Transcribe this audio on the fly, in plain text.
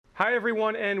Hi,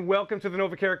 everyone, and welcome to the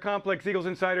NovaCare Complex. Eagles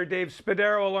insider Dave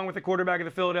Spadaro, along with the quarterback of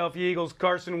the Philadelphia Eagles,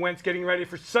 Carson Wentz, getting ready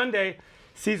for Sunday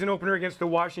season opener against the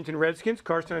Washington Redskins.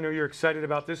 Carson, I know you're excited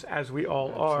about this, as we all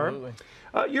Absolutely.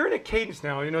 are. You're in a cadence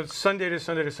now, it's Sunday to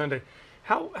Sunday to Sunday.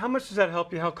 How much does that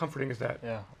help you? How comforting is that?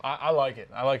 Yeah, I like it.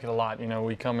 I like it a lot.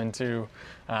 We come into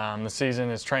the season,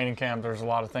 it's training camp. There's a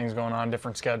lot of things going on,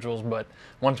 different schedules. But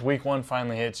once week one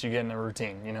finally hits, you get in a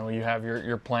routine. You have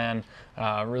your plan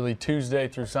really Tuesday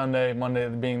through Sunday, Monday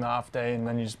being the off day, and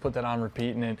then you just put that on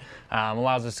repeat, and it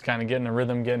allows us to kind of get in a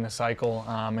rhythm, get in a cycle,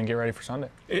 and get ready for Sunday.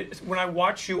 When I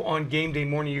watch you on game day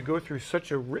morning, you go through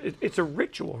it's a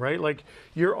ritual, right? Like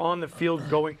you're on the field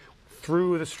going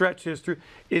through the stretches,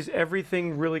 is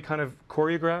everything really kind of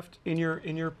choreographed in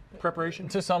your preparation?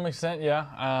 To some extent, yeah.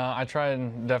 I try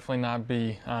and definitely not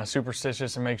be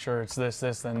superstitious and make sure it's this,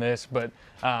 then this. But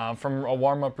from a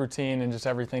warm-up routine and just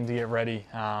everything to get ready,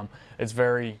 it's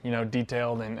very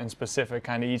detailed and specific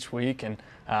kind of each week. And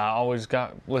always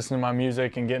listening to my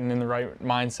music and getting in the right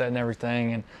mindset and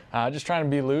everything, and just trying to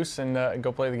be loose and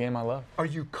go play the game I love. Are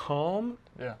you calm?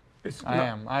 Yeah,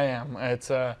 I am.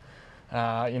 It's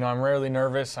I'm rarely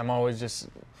nervous. I'm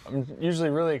usually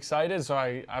really excited, so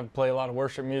I play a lot of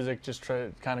worship music, just try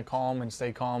to kind of calm and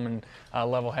stay calm and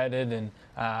level-headed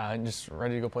and just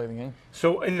ready to go play the game.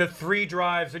 So in the 3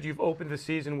 drives that you've opened the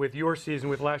season with,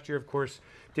 last year, of course,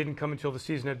 didn't come until the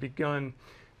season had begun.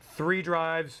 3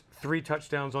 drives, 3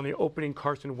 touchdowns on the opening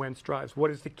Carson Wentz drives.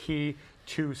 What is the key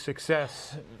to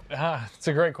success? It's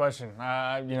a great question.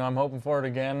 I'm hoping for it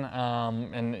again.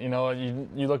 And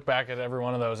you look back at every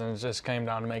one of those, and it just came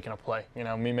down to making a play.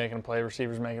 Me making a play,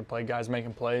 receivers making a play, guys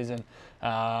making plays, and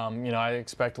I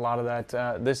expect a lot of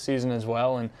that this season as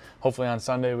well. And hopefully on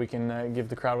Sunday we can give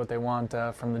the crowd what they want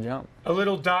from the jump. A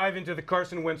little dive into the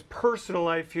Carson Wentz personal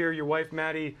life here. Your wife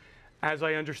Maddie, as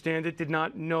I understand it, did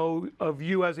not know of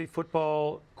you as a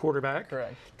football quarterback.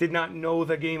 Correct. Did not know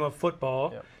the game of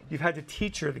football. Yep. You've had to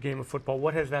teach her the game of football.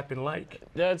 What has that been like?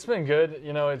 Yeah, it's been good.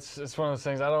 It's one of those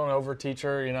things. I don't over-teach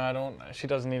her. She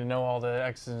doesn't need to know all the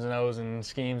X's and O's and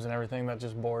schemes and everything. That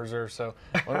just bores her. So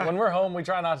when we're home, we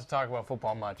try not to talk about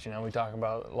football much. We talk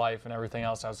about life and everything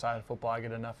else outside of football. I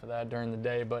get enough of that during the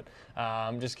day. But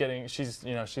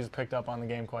she's picked up on the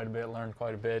game quite a bit, learned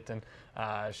quite a bit, and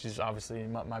she's obviously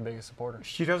my biggest supporter.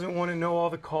 She doesn't want to know all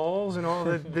the calls and all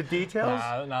the details?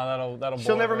 No, that'll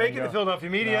She'll never make it in go. the Philadelphia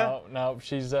media? No,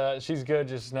 she's good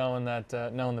just knowing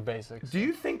the basics. Do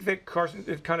you think that, Carson,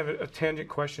 it's kind of a tangent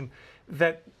question,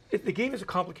 that if the game is a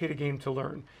complicated game to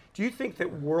learn, do you think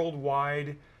that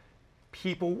worldwide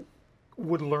people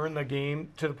would learn the game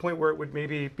to the point where it would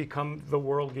maybe become the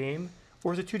world game?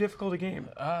 Or is it too difficult a game?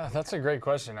 That's a great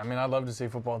question. I'd love to see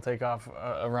football take off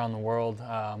around the world.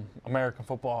 American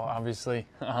football, obviously.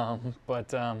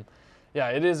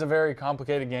 Yeah, it is a very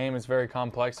complicated game. It's very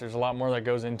complex. There's a lot more that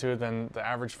goes into it than the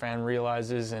average fan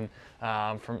realizes. And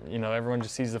everyone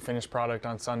just sees the finished product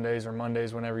on Sundays or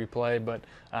Mondays whenever you play. But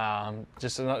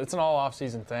it's an all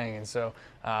off-season thing. And so,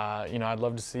 I'd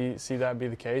love to see that be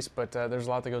the case. But there's a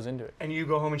lot that goes into it. And you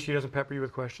go home and she doesn't pepper you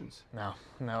with questions? No.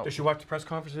 Does she watch the press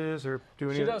conferences or do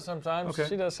anything? She does sometimes. Okay.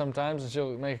 She does sometimes, and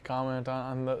she'll make a comment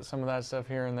on some of that stuff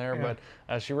here and there. Yeah.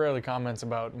 But she rarely comments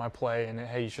about my play and,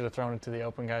 hey, you should have thrown it to the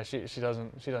open guy. She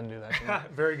doesn't do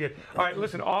that. Very good. All right,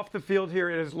 listen, off the field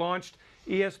here, it has launched.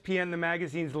 ESPN, the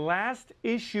magazine's last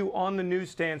issue on the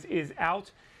newsstands, is out,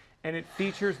 and it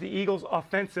features the Eagles'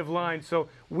 offensive line. So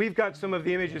we've got some of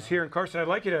the images here. And Carson, I'd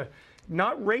like you to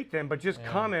not rate them, but just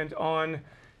comment on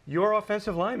your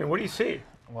offensive linemen. What do you see?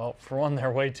 Well, for one,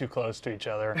 they're way too close to each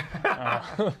other.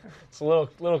 It's a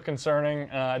little concerning.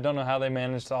 I don't know how they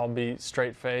managed to all be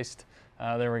straight-faced.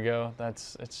 There we go.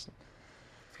 It's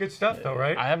good stuff, though,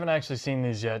 right? I haven't actually seen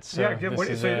these yet. So yeah,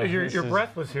 you're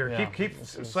breathless here. Yeah, keep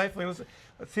stifling.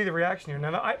 Let's see the reaction here.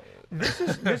 Now,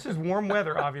 this is warm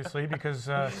weather, obviously, because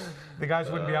the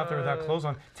guys wouldn't be out there without clothes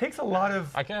on. Takes a lot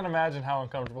of. I can't imagine how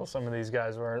uncomfortable some of these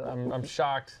guys were. I'm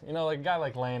shocked. Like a guy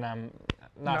like Lane, I'm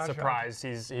not surprised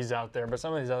he's out there, but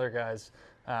some of these other guys,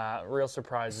 real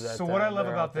surprised that. So what I love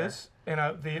about this, and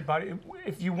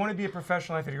if you want to be a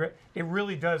professional athlete, it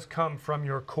really does come from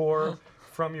your core,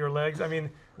 from your legs.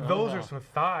 Those are some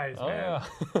thighs, man.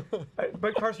 Yeah.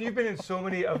 But Carson, you've been in so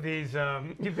many of these.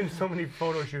 You've been in so many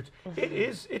photo shoots.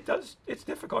 It's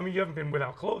difficult. You haven't been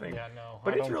without clothing. Yeah, no.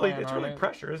 But it's really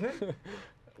pressure, isn't it?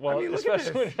 Well,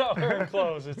 especially when you're not wearing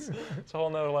clothes, it's a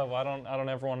whole nother level. I don't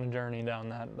ever want to journey down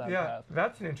that path. Yeah,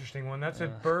 that's an interesting one. That's a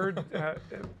bird,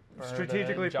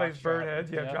 strategically placed bird head.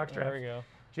 Yeah, jockstrap. There we go.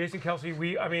 Jason Kelce,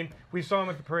 we saw him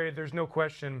at the parade. There's no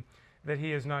question that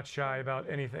he is not shy about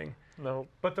anything. Nope.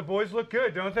 But the boys look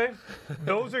good, don't they?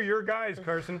 Those are your guys,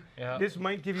 Carson. Yeah. This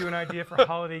might give you an idea for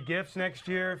holiday gifts next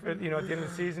year, at the end of the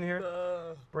season here.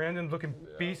 Brandon looking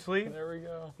beastly. There we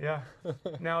go. Yeah.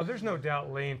 Now, there's no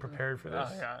doubt Lane prepared for this.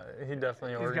 Yeah, he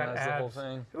definitely He's got organized the whole abs.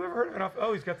 thing. Who ever heard of it?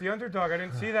 Oh, he's got the underdog. I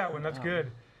didn't see that one. That's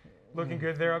good. Looking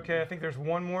good there. Okay, I think there's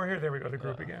one more here. There we go, the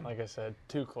group again. Like I said,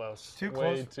 too close. Too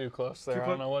Way close. too close there. I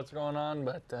don't know what's going on,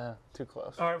 but too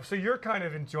close. All right, so your kind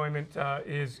of enjoyment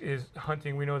is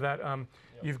hunting. We know that.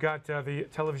 You've got the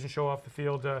television show Off the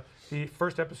Field, the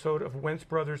first episode of Wentz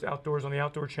Brothers Outdoors on the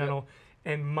Outdoor Channel,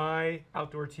 and My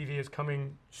Outdoor TV is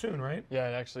coming soon, right? Yeah,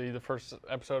 actually, the first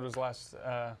episode was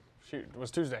was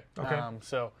Tuesday. Okay.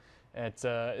 So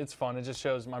it's fun. It just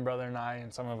shows my brother and I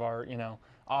and some of our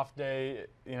off day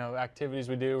activities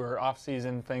we do, or off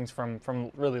season things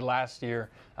from really last year,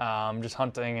 just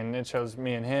hunting, and it shows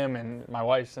me and him, and my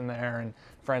wife's in there, and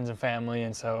friends and family,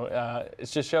 and so it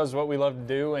just shows what we love to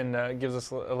do, and gives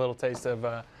us a little taste of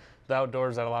the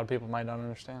outdoors that a lot of people might not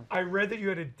understand. I read that you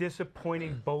had a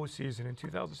disappointing bow season in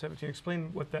 2017.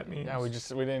 Explain what that means. Yeah, we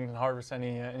didn't harvest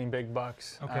any big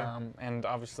bucks. Okay. And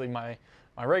obviously my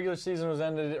regular season was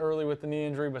ended early with the knee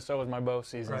injury, but so was my bow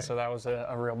season, Right. so that was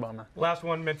a real bummer. Last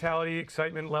one, mentality,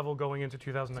 excitement level going into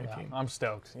 2019. Yeah, I'm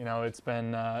stoked. It's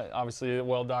been obviously a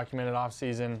well-documented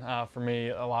off-season for me.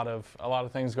 A lot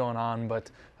of things going on,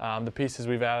 but the pieces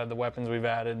we've added, the weapons we've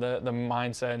added, the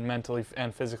mindset, and mentally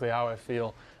and physically how I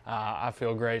feel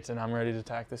great, and I'm ready to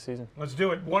attack this season. Let's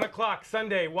do it. 1 o'clock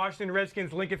Sunday, Washington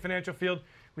Redskins, Lincoln Financial Field.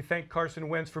 We thank Carson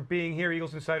Wentz for being here.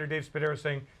 Eagles insider Dave Spadaro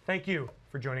saying thank you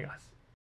for joining us.